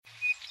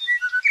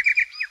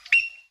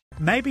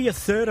Maybe a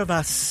third of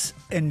us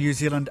in New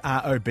Zealand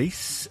are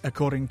obese,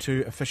 according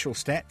to official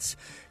stats.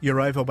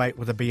 You're overweight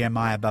with a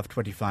BMI above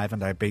 25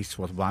 and obese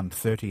with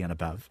 130 and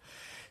above.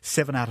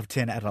 7 out of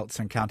 10 adults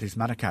in counties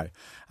Manukau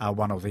are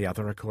one or the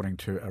other, according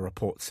to a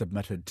report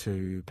submitted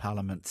to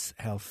Parliament's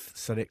Health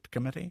Select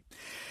Committee.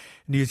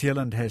 New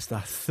Zealand has the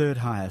third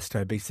highest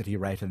obesity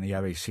rate in the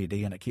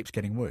OECD, and it keeps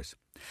getting worse.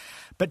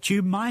 But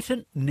you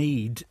mightn't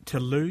need to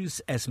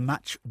lose as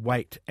much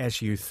weight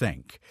as you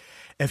think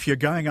if you're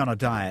going on a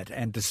diet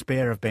and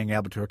despair of being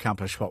able to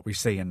accomplish what we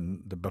see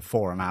in the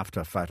before and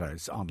after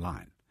photos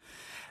online.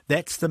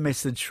 That's the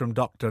message from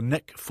Dr.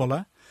 Nick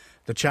Fuller,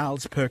 the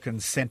Charles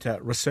Perkins Centre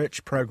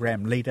Research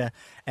Program Leader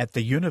at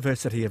the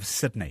University of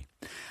Sydney.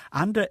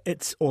 Under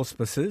its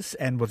auspices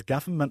and with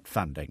government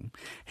funding,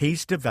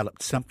 he's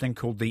developed something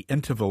called the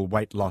Interval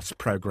Weight Loss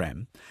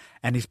Program,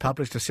 and he's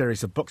published a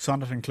series of books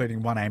on it,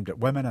 including one aimed at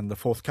women and the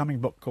forthcoming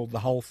book called The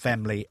Whole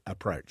Family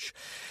Approach.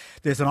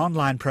 There's an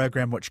online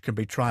program which can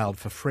be trialled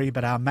for free,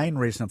 but our main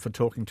reason for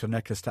talking to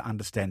Nick is to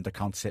understand the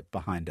concept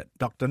behind it.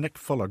 Dr. Nick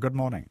Fuller, good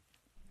morning.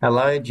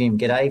 Hello, Jim.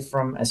 G'day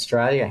from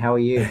Australia. How are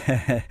you?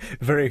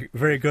 Very,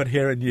 very good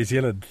here in New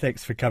Zealand.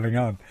 Thanks for coming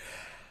on.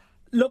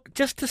 Look,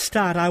 just to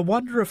start, I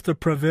wonder if the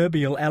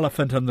proverbial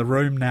elephant in the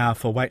room now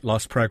for weight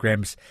loss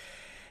programs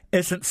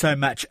isn't so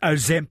much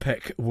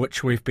Ozempic,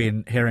 which we've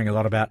been hearing a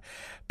lot about,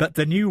 but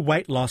the new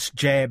weight loss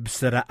jabs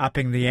that are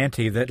upping the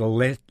ante that'll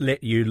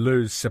let you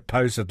lose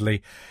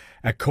supposedly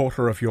a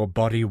quarter of your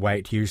body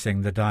weight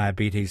using the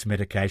diabetes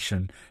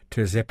medication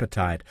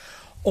tirzepatide.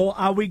 Or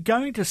are we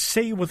going to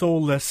see with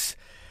all this,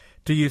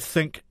 do you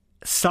think,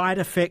 side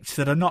effects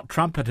that are not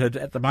trumpeted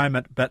at the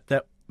moment, but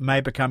that may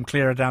become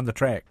clearer down the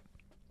track?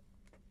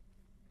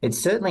 It's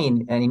certainly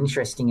an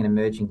interesting and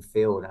emerging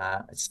field.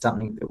 It's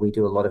something that we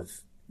do a lot of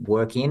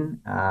work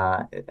in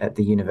at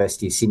the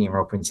University of Sydney and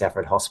Royal Prince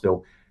Alfred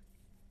Hospital.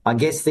 I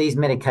guess these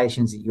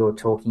medications that you're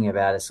talking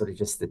about are sort of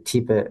just the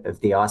tip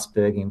of the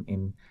iceberg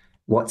in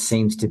what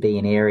seems to be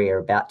an area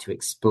about to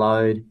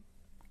explode.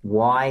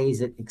 Why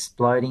is it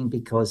exploding?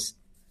 Because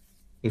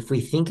if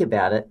we think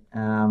about it,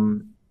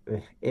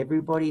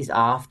 everybody's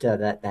after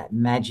that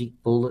magic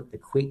bullet, the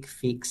quick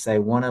fix. They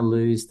want to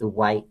lose the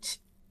weight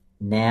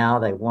now.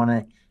 They want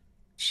to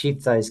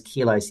shift those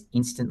kilos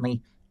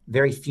instantly.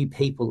 Very few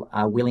people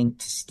are willing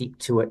to stick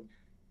to it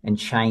and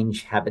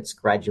change habits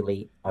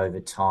gradually over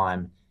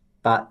time.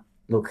 But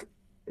look,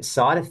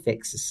 side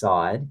effects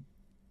aside,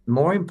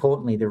 more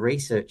importantly, the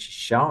research is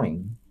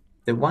showing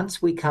that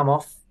once we come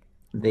off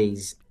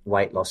these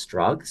weight loss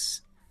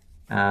drugs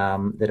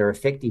that are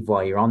effective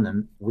while you're on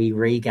them, we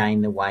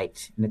regain the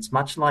weight. And it's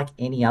much like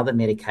any other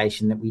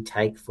medication that we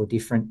take for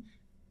different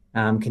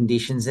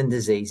conditions and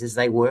diseases.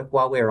 They work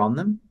while we're on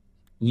them.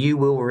 You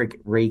will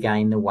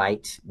regain the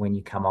weight when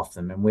you come off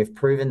them. And we've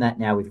proven that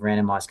now with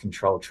randomized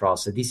controlled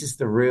trials. So this is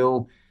the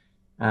real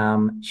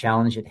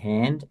challenge at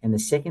hand. And the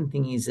second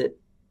thing is that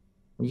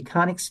you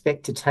can't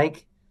expect to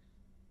take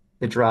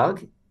the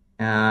drug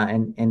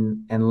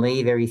and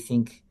leave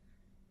everything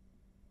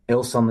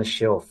else on the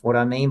shelf. What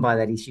I mean by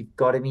that is you've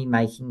got to be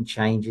making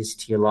changes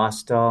to your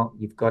lifestyle.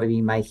 You've got to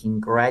be making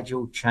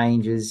gradual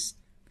changes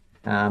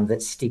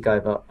that stick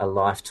over a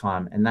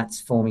lifetime. And that's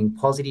forming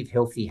positive,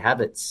 healthy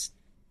habits.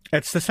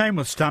 It's the same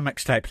with stomach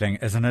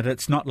stapling, isn't it?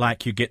 It's not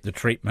like you get the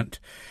treatment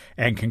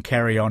and can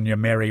carry on your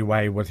merry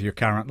way with your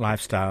current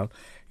lifestyle.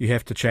 You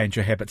have to change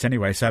your habits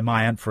anyway. So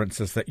my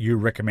inference is that you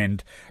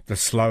recommend the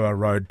slower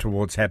road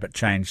towards habit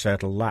change so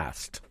it'll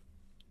last.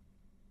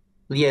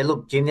 Yeah,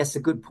 look, Jim, that's a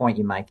good point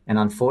you make. And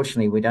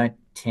unfortunately, we don't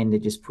tend to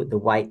just put the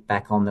weight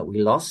back on that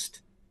we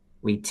lost.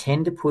 We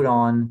tend to put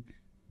on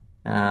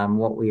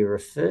what we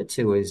refer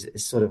to as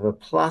sort of a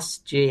plus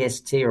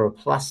GST or a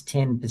plus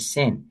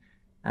 10%.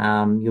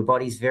 Your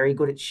body's very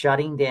good at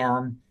shutting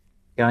down,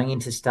 going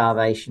into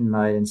starvation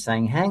mode and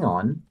saying, hang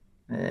on,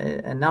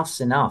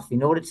 enough's enough.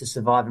 In order to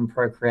survive and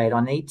procreate,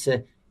 I need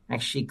to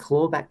actually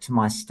claw back to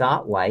my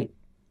start weight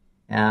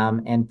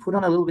and put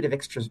on a little bit of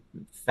extra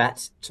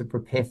fat to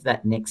prepare for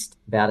that next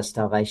bout of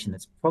starvation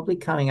that's probably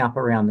coming up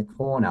around the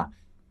corner.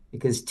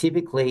 Because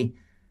typically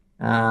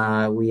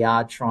we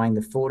are trying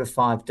the 4 to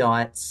 5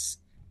 diets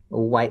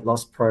or weight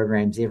loss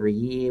programs every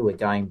year. We're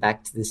going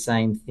back to the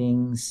same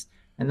things.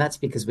 And that's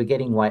because we're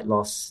getting weight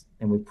loss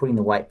and we're putting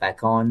the weight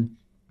back on.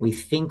 We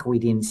think we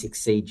didn't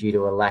succeed due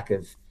to a lack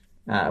of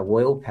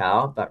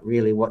willpower, but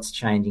really what's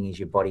changing is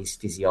your body's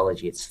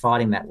physiology. It's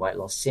fighting that weight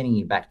loss, sending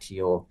you back to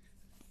your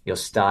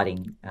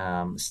starting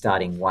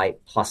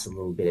weight plus a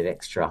little bit of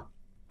extra.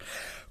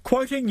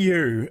 Quoting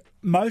you,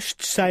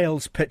 most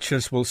sales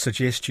pitches will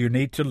suggest you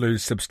need to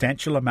lose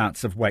substantial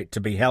amounts of weight to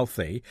be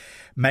healthy,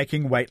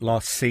 making weight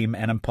loss seem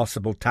an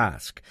impossible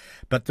task.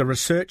 But the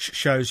research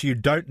shows you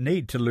don't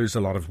need to lose a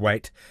lot of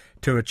weight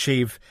to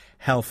achieve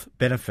health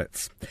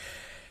benefits.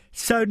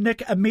 So,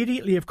 Nick,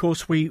 immediately, of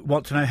course, we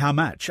want to know how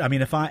much. I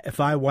mean, if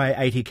I weigh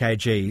 80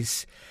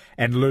 kgs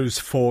and lose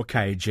 4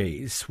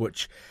 kgs,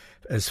 which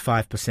is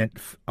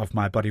 5% of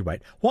my body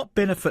weight, what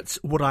benefits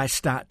would I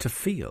start to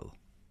feel?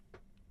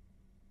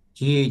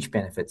 huge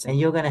benefits, and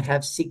you're going to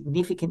have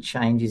significant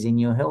changes in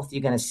your health.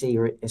 You're going to see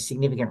a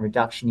significant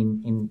reduction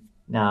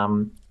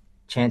in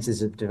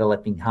chances of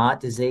developing heart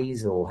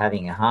disease or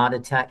having a heart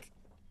attack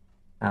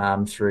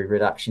through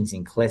reductions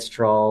in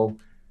cholesterol.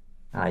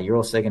 You're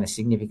also going to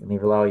significantly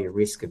lower your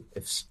risk of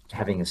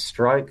having a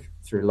stroke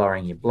through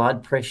lowering your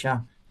blood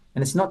pressure.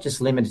 And it's not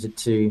just limited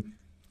to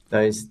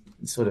those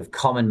sort of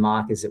common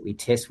markers that we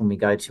test when we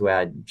go to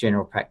our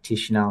general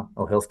practitioner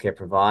or healthcare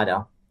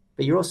provider,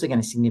 but you're also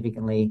going to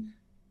significantly,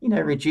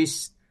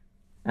 reduce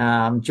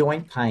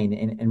joint pain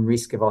and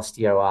risk of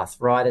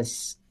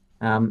osteoarthritis.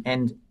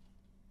 And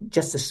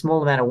just a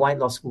small amount of weight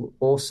loss will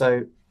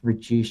also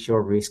reduce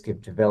your risk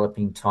of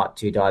developing type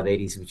 2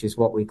 diabetes, which is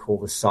what we call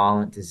the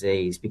silent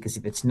disease, because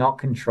if it's not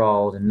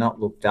controlled and not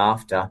looked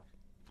after,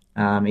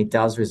 it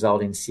does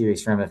result in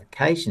serious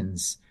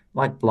ramifications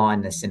like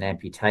blindness and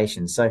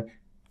amputation. So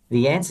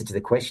the answer to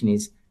the question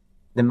is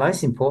the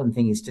most important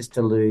thing is just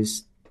to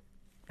lose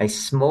a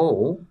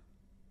small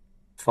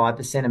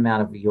 5%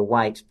 amount of your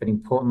weight, but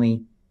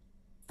importantly,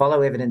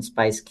 follow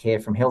evidence-based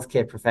care from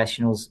healthcare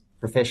professionals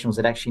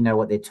that actually know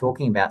what they're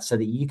talking about, so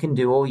that you can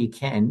do all you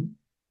can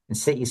and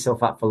set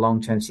yourself up for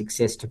long-term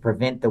success to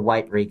prevent the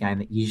weight regain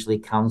that usually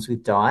comes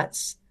with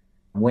diets.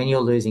 When you're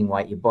losing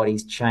weight, your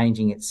body's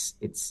changing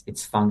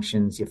its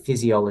functions, your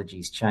physiology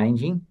is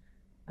changing,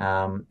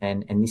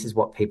 and this is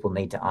what people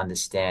need to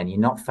understand. You're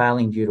not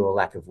failing due to a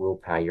lack of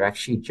willpower. You're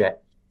actually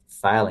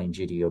failing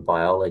due to your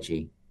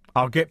biology.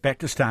 I'll get back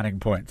to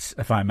starting points,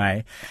 if I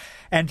may.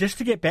 And just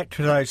to get back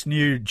to those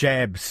new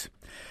jabs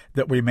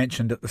that we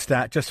mentioned at the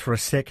start, just for a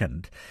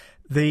second,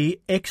 the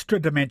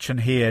extra dimension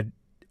here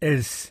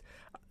is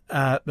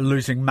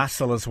losing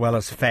muscle as well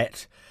as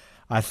fat.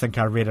 I think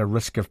I read a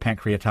risk of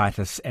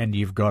pancreatitis, and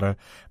you've got to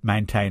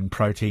maintain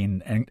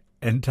protein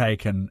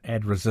intake and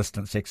add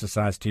resistance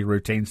exercise to your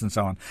routines and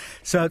so on.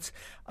 So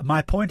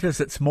my point is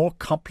it's more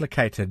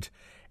complicated,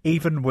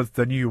 even with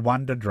the new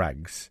wonder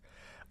drugs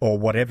or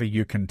whatever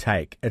you can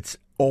take. It's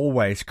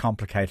always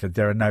complicated.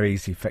 There are no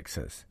easy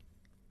fixes.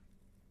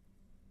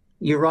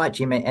 You're right,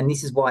 Jim, and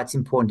this is why it's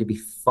important to be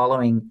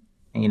following,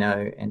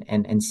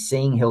 and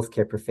seeing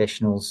healthcare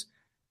professionals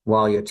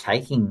while you're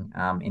taking,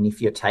 and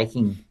if you're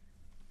taking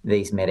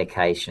these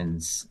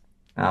medications.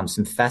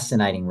 Some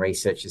fascinating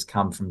research has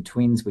come from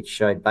twins, which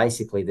showed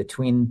basically the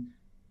twin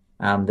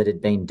that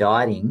had been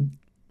dieting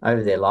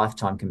over their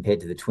lifetime compared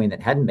to the twin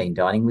that hadn't been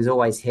dieting was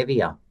always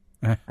heavier.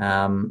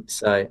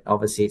 So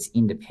obviously it's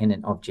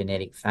independent of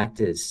genetic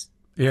factors.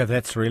 Yeah,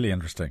 that's really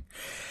interesting.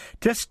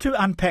 Just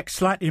to unpack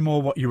slightly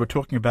more what you were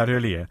talking about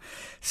earlier.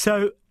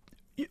 So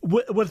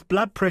with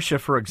blood pressure,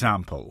 for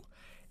example,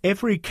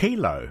 every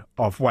kilo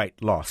of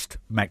weight lost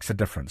makes a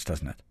difference,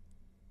 doesn't it?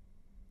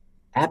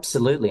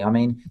 Absolutely. I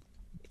mean,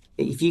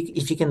 if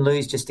you can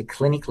lose just a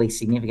clinically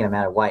significant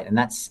amount of weight, and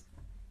that's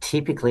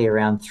typically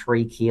around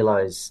 3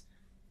 kilos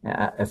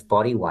of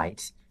body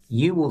weight,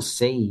 you will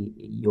see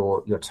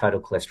your total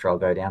cholesterol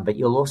go down, but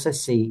you'll also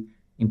see,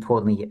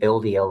 importantly,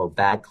 your LDL or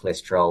bad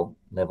cholesterol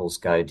levels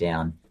go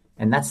down.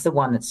 And that's the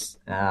one that's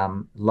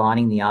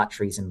lining the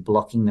arteries and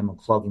blocking them and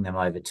clogging them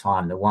over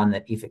time, the one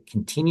that, if it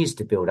continues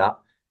to build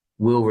up,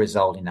 will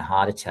result in a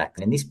heart attack.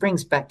 And this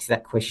brings back to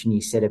that question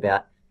you said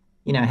about,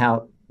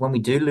 how when we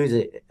do lose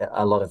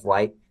a lot of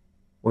weight,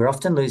 we're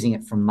often losing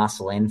it from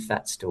muscle and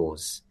fat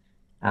stores.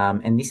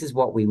 And this is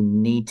what we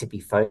need to be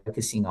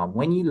focusing on.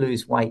 When you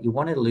lose weight, you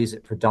want to lose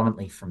it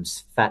predominantly from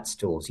fat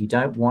stores. You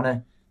don't want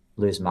to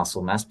lose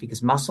muscle mass,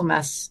 because muscle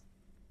mass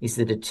is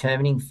the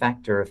determining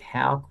factor of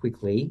how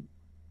quickly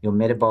your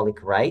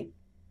metabolic rate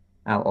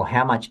or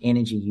how much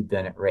energy you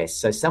burn at rest.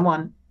 So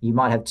you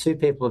might have two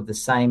people of the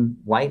same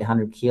weight,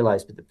 100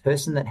 kilos, but the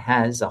person that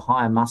has a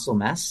higher muscle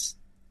mass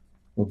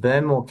will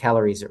burn more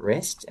calories at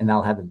rest, and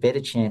they'll have a better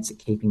chance at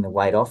keeping the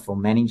weight off or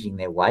managing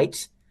their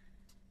weight,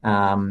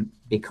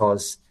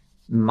 because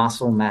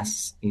muscle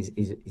mass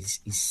is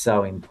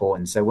so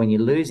important. So when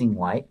you're losing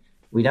weight,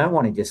 we don't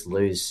want to just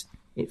lose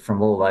it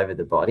from all over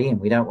the body, and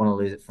we don't want to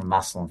lose it from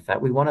muscle and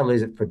fat. We want to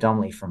lose it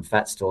predominantly from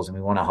fat stores, and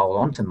we want to hold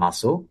on to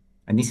muscle.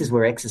 And this is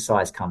where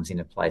exercise comes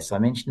into play. So I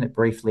mentioned it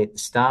briefly at the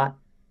start,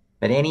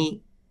 but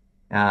any,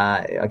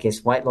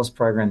 weight loss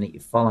program that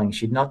you're following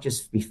should not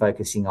just be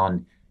focusing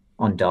on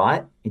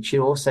diet. It should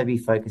also be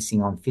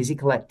focusing on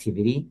physical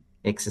activity,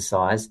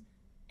 exercise,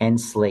 and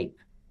sleep.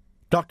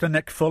 Dr.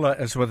 Nick Fuller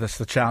is with us,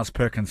 the Charles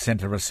Perkins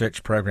Centre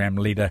Research Program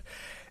Leader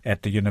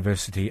at the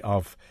University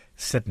of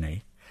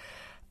Sydney.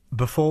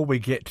 Before we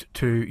get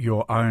to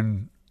your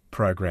own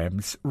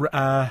programs,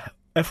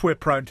 if we're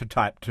prone to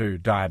type 2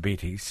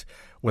 diabetes,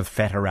 with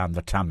fat around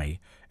the tummy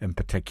in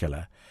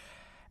particular,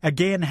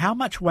 again, how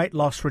much weight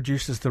loss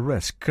reduces the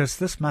risk? Because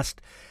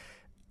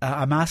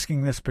I'm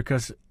asking this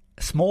because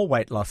small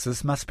weight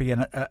losses must be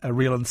a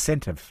real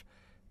incentive,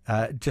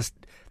 just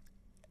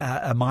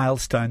a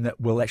milestone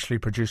that will actually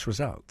produce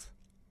results.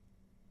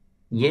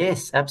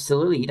 Yes,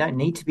 absolutely. You don't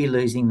need to be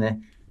losing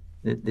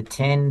the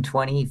 10,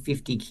 20,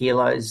 50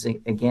 kilos,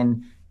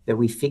 again, that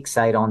we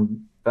fixate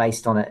on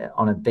based on a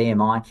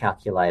BMI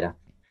calculator.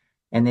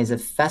 And there's a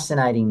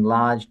fascinating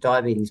large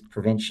diabetes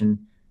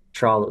prevention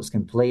trial that was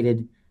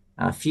completed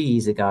a few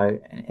years ago,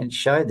 and it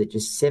showed that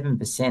just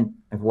 7%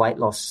 of weight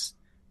loss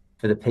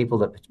for the people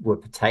that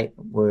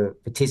were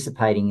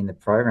participating in the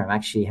program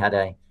actually had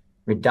a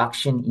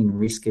reduction in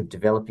risk of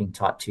developing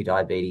type 2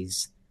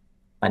 diabetes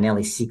by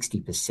nearly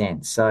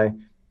 60%. So,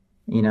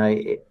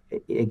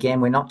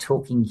 again, we're not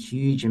talking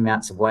huge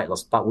amounts of weight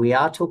loss, but we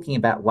are talking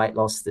about weight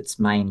loss that's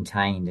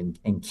maintained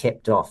and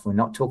kept off. We're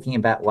not talking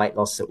about weight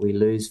loss that we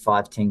lose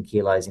 5-10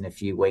 kilos in a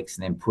few weeks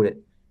and then put it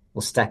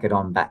or stack it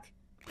on back.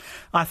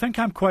 I think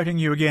I'm quoting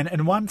you again.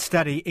 In one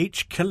study,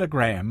 each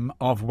kilogram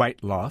of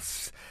weight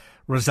loss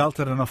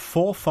resulted in a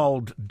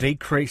 4-fold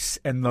decrease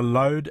in the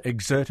load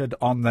exerted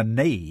on the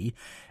knee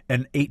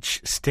in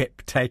each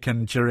step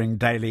taken during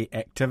daily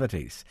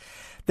activities.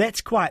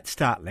 That's quite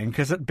startling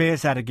because it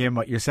bears out again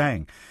what you're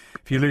saying.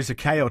 If you lose a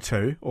K or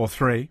 2 or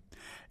 3,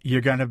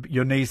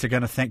 your knees are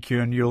going to thank you,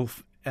 and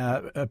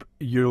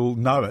you'll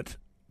know it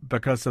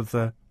because of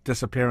the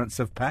disappearance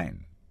of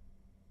pain.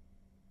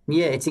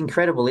 Yeah, it's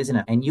incredible, isn't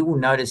it? And you will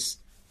notice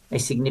a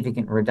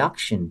significant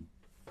reduction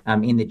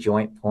in the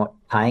joint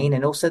pain,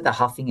 and also the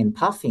huffing and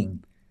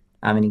puffing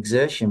and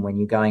exertion when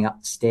you're going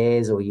up the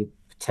stairs or you're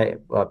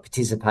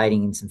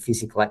participating in some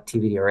physical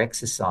activity or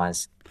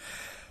exercise.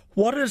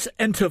 What is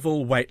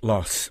interval weight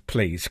loss,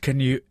 please? Can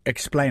you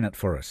explain it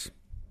for us?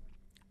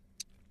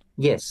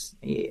 Yes.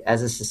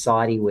 As a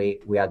society,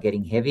 we are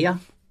getting heavier.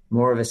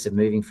 More of us are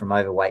moving from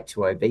overweight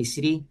to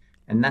obesity.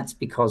 And that's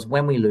because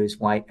when we lose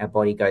weight, our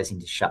body goes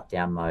into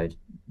shutdown mode.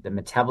 The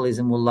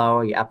metabolism will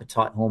lower, your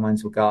appetite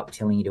hormones will go up,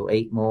 telling you to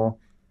eat more.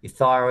 Your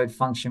thyroid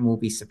function will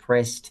be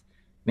suppressed,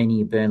 meaning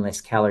you burn less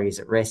calories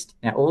at rest.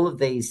 Now, all of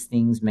these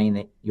things mean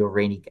that you're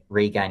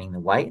regaining the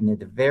weight, and they're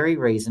the very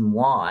reason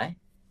why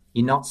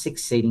you're not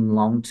succeeding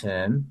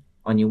long-term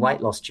on your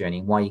weight loss journey,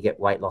 and why you get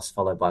weight loss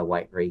followed by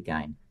weight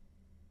regain.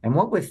 And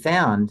what we've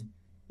found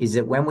is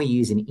that when we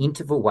use an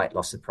interval weight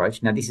loss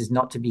approach, now this is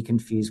not to be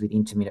confused with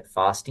intermittent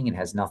fasting, it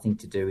has nothing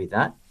to do with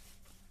that.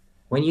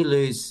 When you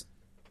lose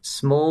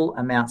small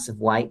amounts of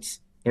weight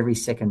every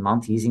second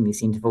month using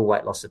this interval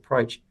weight loss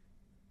approach,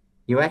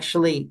 you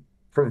actually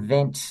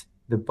prevent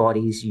the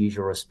body's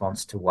usual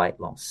response to weight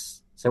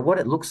loss. So what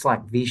it looks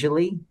like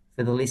visually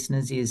for the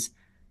listeners is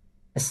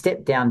a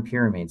step-down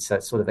pyramid. So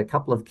it's sort of a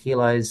couple of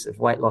kilos of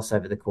weight loss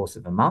over the course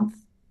of a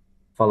month,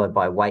 followed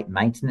by weight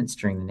maintenance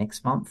during the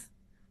next month,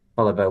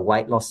 followed by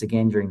weight loss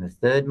again during the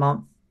third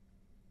month,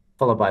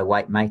 followed by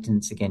weight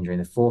maintenance again during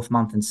the fourth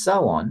month, and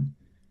so on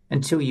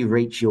until you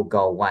reach your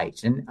goal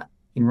weight. And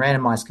in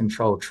randomized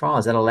controlled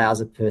trials, that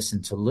allows a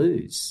person to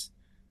lose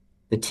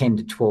the 10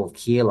 to 12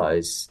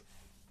 kilos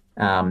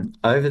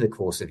over the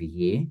course of a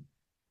year.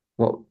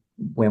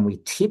 When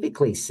we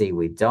typically see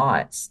with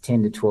diets,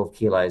 10 to 12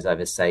 kilos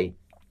over, say,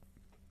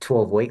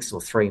 12 weeks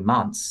or 3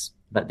 months,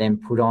 but then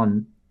put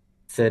on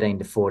 13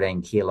 to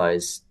 14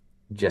 kilos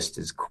just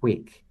as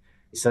quick.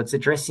 So it's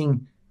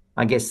addressing,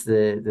 I guess,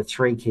 the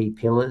 3 key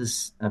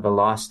pillars of a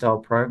lifestyle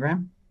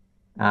program,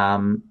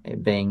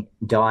 being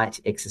diet,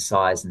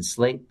 exercise, and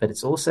sleep, but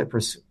it's also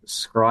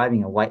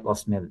prescribing a weight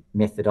loss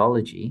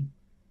methodology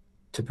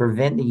to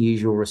prevent the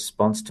usual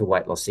response to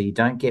weight loss. So you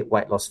don't get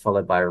weight loss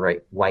followed by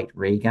weight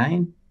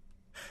regain.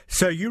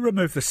 So you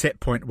remove the set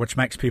point, which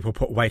makes people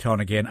put weight on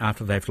again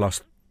after they've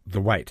lost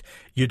the weight.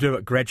 You do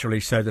it gradually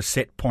so the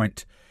set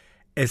point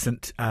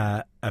isn't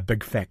a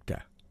big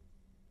factor.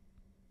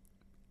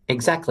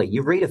 Exactly.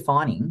 You're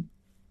redefining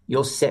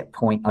your set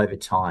point over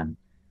time.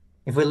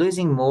 If we're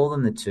losing more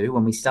than the 2,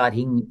 when we start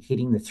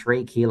hitting the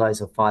 3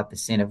 kilos or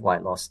 5% of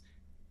weight loss,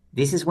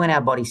 this is when our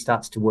body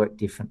starts to work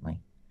differently.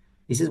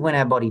 This is when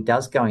our body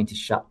does go into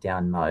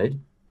shutdown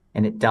mode,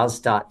 and it does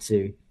start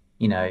to,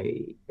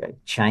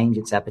 change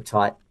its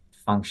appetite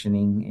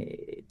functioning,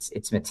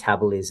 its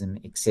metabolism,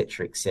 et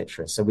cetera, et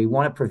cetera. So we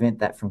want to prevent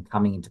that from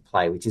coming into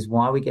play, which is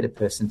why we get a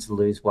person to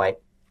lose weight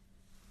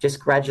just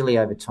gradually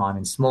over time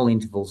in small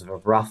intervals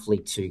of roughly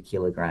 2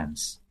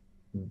 kilograms.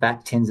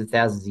 Back tens of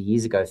thousands of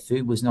years ago,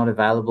 food was not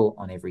available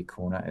on every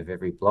corner of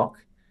every block,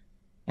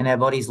 and our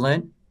bodies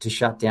learnt to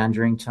shut down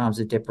during times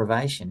of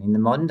deprivation. In the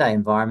modern day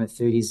environment,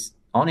 food is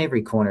on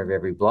every corner of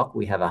every block.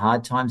 We have a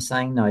hard time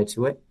saying no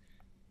to it,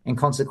 and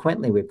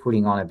consequently, we're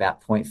putting on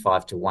about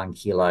 0.5 to 1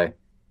 kilo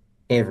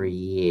every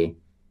year.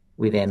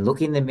 We then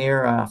look in the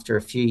mirror after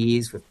a few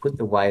years, we've put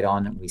the weight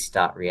on, and we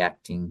start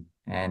reacting.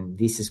 And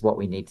this is what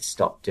we need to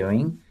stop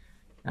doing,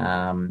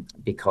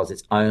 because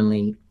it's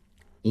only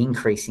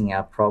increasing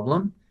our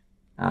problem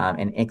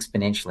and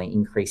exponentially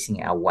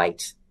increasing our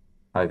weight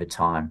over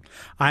time.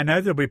 I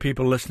know there'll be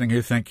people listening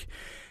who think,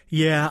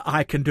 yeah,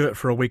 I can do it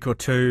for a week or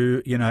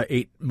 2,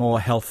 eat more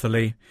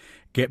healthily,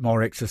 get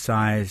more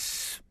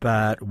exercise,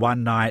 but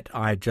one night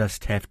I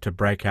just have to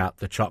break out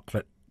the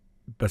chocolate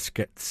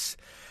biscuits.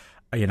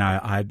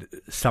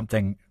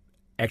 Something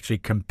actually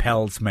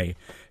compels me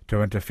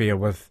to interfere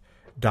with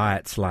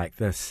diets like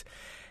this.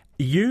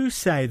 You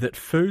say that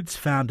foods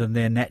found in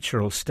their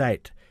natural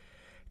state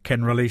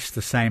can release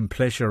the same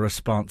pleasure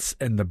response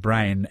in the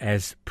brain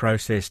as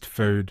processed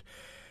food,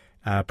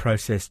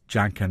 processed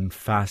junk and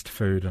fast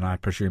food, and I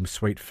presume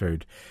sweet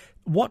food.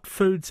 What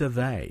foods are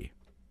they?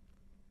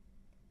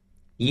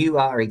 You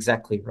are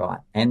exactly right.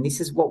 And this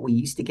is what we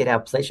used to get our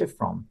pleasure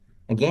from.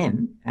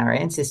 Again, our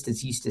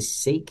ancestors used to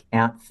seek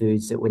out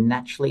foods that were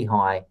naturally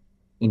high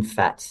in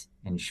fat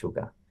and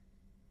sugar.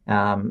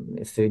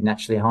 Food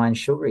naturally high in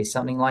sugar is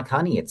something like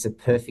honey. It's a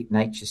perfect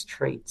nature's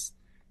treat.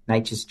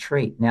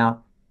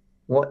 Now,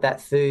 what that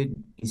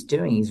food is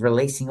doing is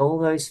releasing all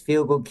those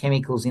feel-good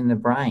chemicals in the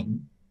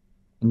brain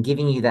and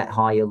giving you that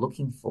high you're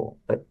looking for.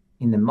 But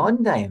in the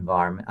modern day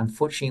environment,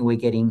 unfortunately,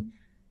 we're getting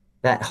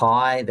that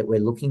high that we're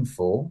looking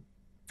for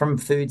from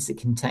foods that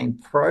contain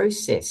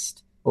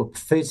processed or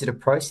foods that are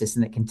processed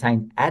and that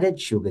contain added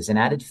sugars and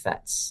added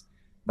fats.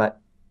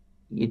 But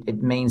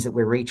it means that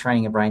we're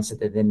retraining our brains so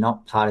that they're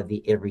not part of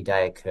the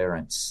everyday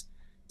occurrence.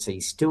 So you're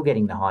still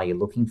getting the high you're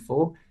looking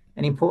for.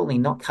 And importantly,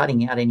 not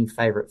cutting out any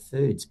favorite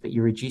foods, but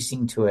you're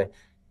reducing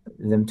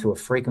them to a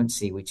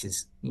frequency which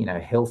is,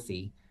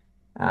 healthy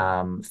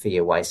for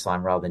your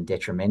waistline rather than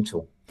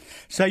detrimental.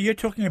 So you're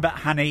talking about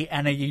honey,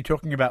 and are you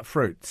talking about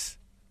fruits?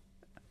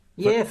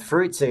 Yeah,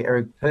 fruits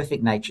are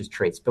perfect nature's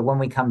treats. But when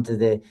we come to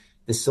the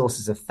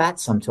sources of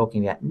fats, I'm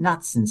talking about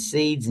nuts and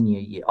seeds and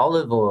your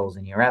olive oils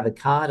and your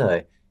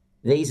avocado.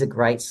 These are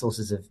great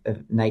sources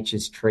of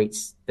nature's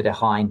treats that are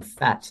high in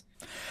fat.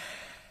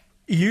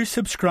 You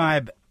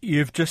subscribe,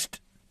 you've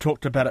just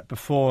talked about it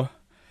before,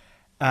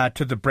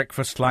 to the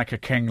breakfast like a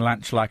king,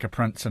 lunch like a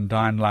prince, and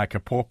dine like a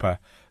pauper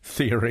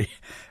theory,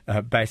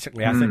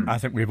 basically. I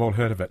think we've all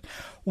heard of it.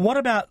 What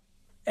about,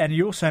 and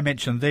you also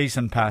mentioned these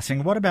in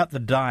passing, what about the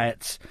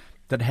diets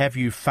that have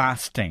you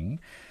fasting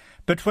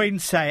between,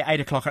 say, 8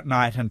 o'clock at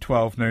night and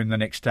 12 noon the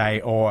next day,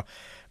 or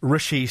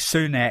Rishi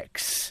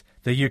Sunak's,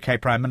 the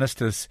UK Prime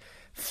Minister's,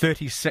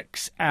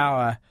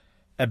 36-hour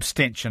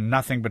abstention,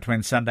 nothing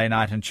between Sunday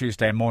night and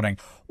Tuesday morning?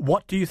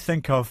 What do you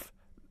think of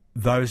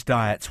those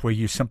diets where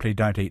you simply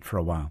don't eat for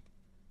a while?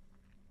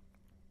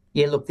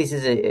 Yeah, look, this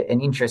is an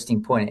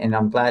interesting point, and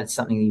I'm glad it's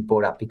something you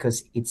brought up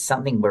because it's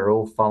something we're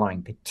all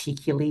following,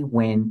 particularly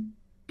when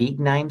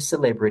big-name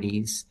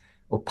celebrities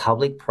or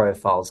public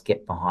profiles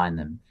get behind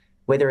them,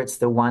 whether it's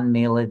the one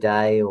meal a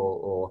day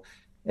or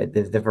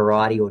the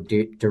variety or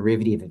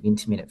derivative of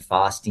intermittent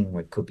fasting,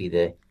 where it could be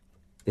the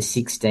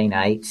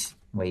 16-8,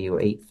 where you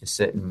eat for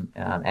certain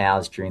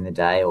hours during the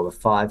day, or the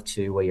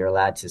 5-2, where you're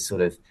allowed to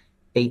sort of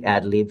eat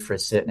ad lib for a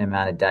certain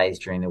amount of days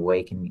during the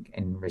week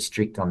and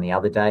restrict on the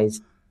other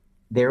days.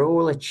 They're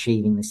all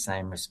achieving the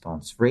same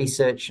response.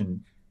 Research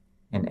and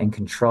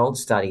controlled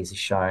studies are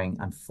showing,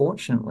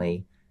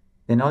 unfortunately,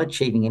 they're not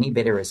achieving any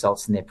better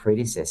results than their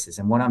predecessors.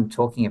 And what I'm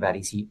talking about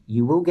is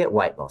you will get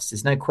weight loss.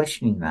 There's no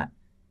questioning that.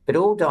 But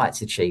all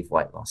diets achieve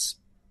weight loss.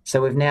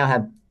 So we've now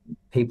had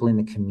people in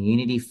the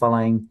community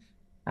following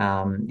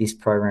this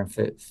program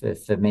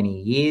for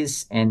many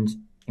years. And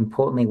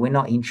importantly, we're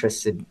not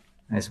interested,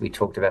 as we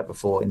talked about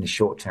before, in the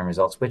short-term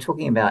results. We're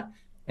talking about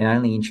and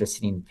only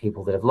interested in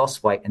people that have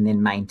lost weight and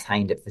then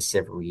maintained it for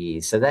several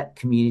years. So that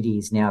community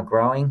is now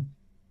growing,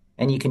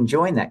 and you can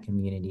join that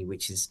community,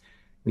 which is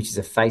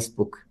a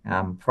Facebook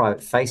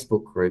private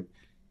Facebook group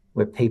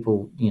where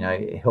people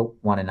help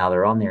one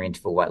another on their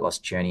interval weight loss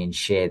journey and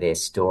share their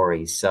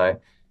stories.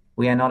 So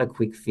we are not a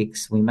quick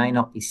fix. We may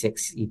not be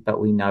sexy, but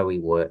we know we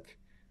work.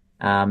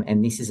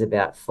 And this is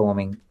about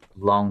forming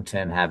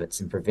long-term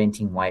habits and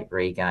preventing weight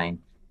regain.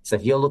 So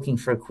if you're looking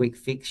for a quick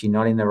fix, you're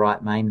not in the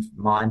right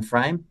mind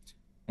frame,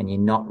 and you're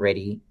not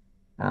ready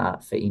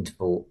for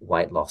interval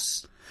weight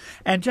loss.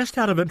 And just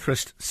out of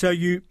interest, so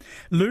you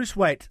lose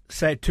weight,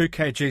 say 2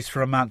 kgs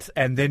for a month,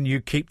 and then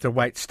you keep the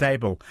weight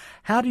stable.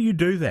 How do you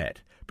do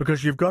that?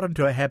 Because you've got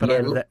into a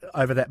habit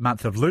over that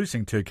month of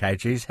losing 2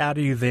 kgs. How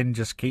do you then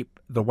just keep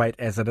the weight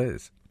as it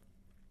is?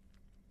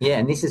 Yeah,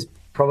 and this is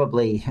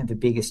probably the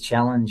biggest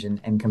challenge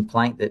and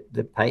complaint that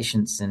the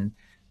patients and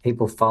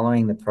people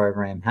following the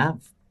program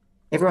have.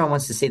 Everyone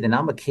wants to see the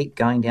number keep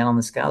going down on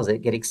the scales. They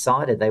get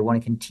excited. They want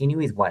to continue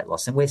with weight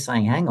loss. And we're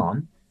saying, hang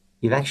on,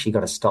 you've actually got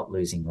to stop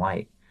losing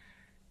weight.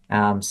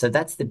 So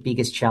that's the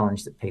biggest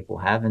challenge that people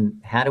have.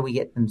 And how do we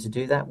get them to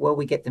do that? Well,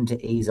 we get them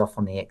to ease off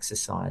on the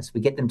exercise.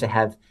 We get them to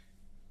have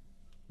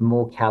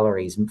more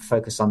calories and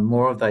focus on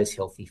more of those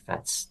healthy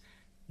fats.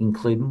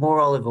 Include more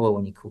olive oil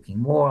when you're cooking,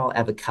 more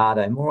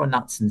avocado, more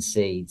nuts and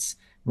seeds,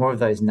 more of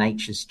those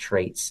nature's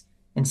treats.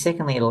 And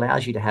secondly, it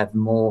allows you to have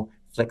more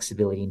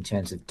flexibility in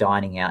terms of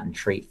dining out and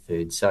treat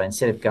food. So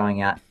instead of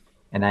going out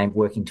and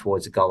working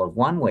towards a goal of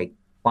 1 week,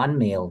 one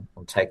meal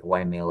or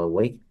takeaway meal a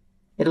week,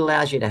 it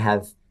allows you to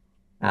have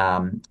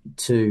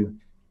 2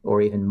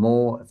 or even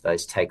more of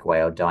those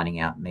takeaway or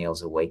dining out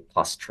meals a week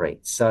plus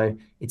treats. So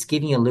it's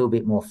giving you a little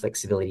bit more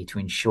flexibility to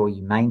ensure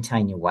you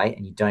maintain your weight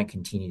and you don't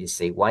continue to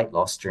see weight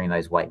loss during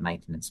those weight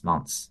maintenance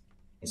months.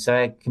 So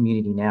our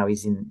community now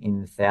is in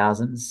the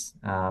thousands.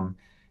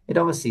 It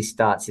obviously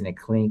starts in a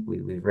clinic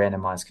with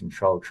randomized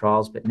controlled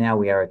trials, but now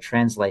we are a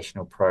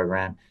translational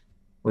program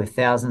where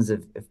thousands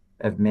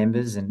of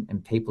members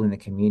and people in the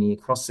community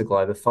across the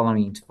globe are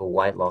following interval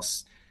weight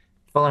loss,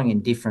 following in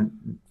different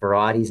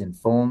varieties and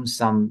forms,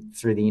 some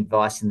through the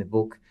advice in the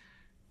book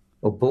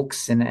or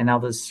books and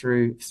others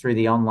through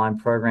the online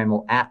program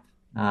or app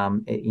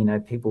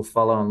People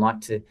follow and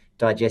like to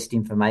digest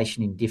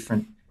information in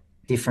different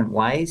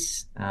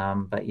ways.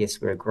 But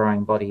yes, we're a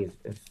growing body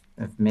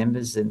of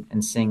members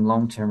and seeing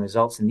long-term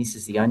results. And this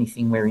is the only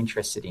thing we're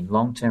interested in,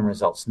 long-term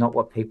results, not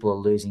what people are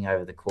losing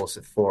over the course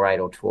of 4, 8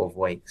 or 12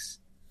 weeks.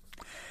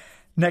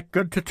 Nick,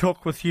 good to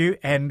talk with you,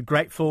 and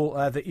grateful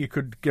that you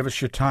could give us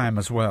your time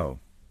as well.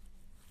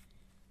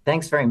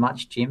 Thanks very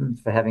much, Jim,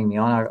 for having me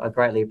on. I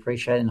greatly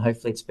appreciate it, and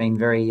hopefully it's been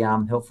very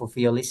helpful for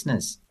your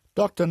listeners.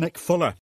 Dr. Nick Fuller.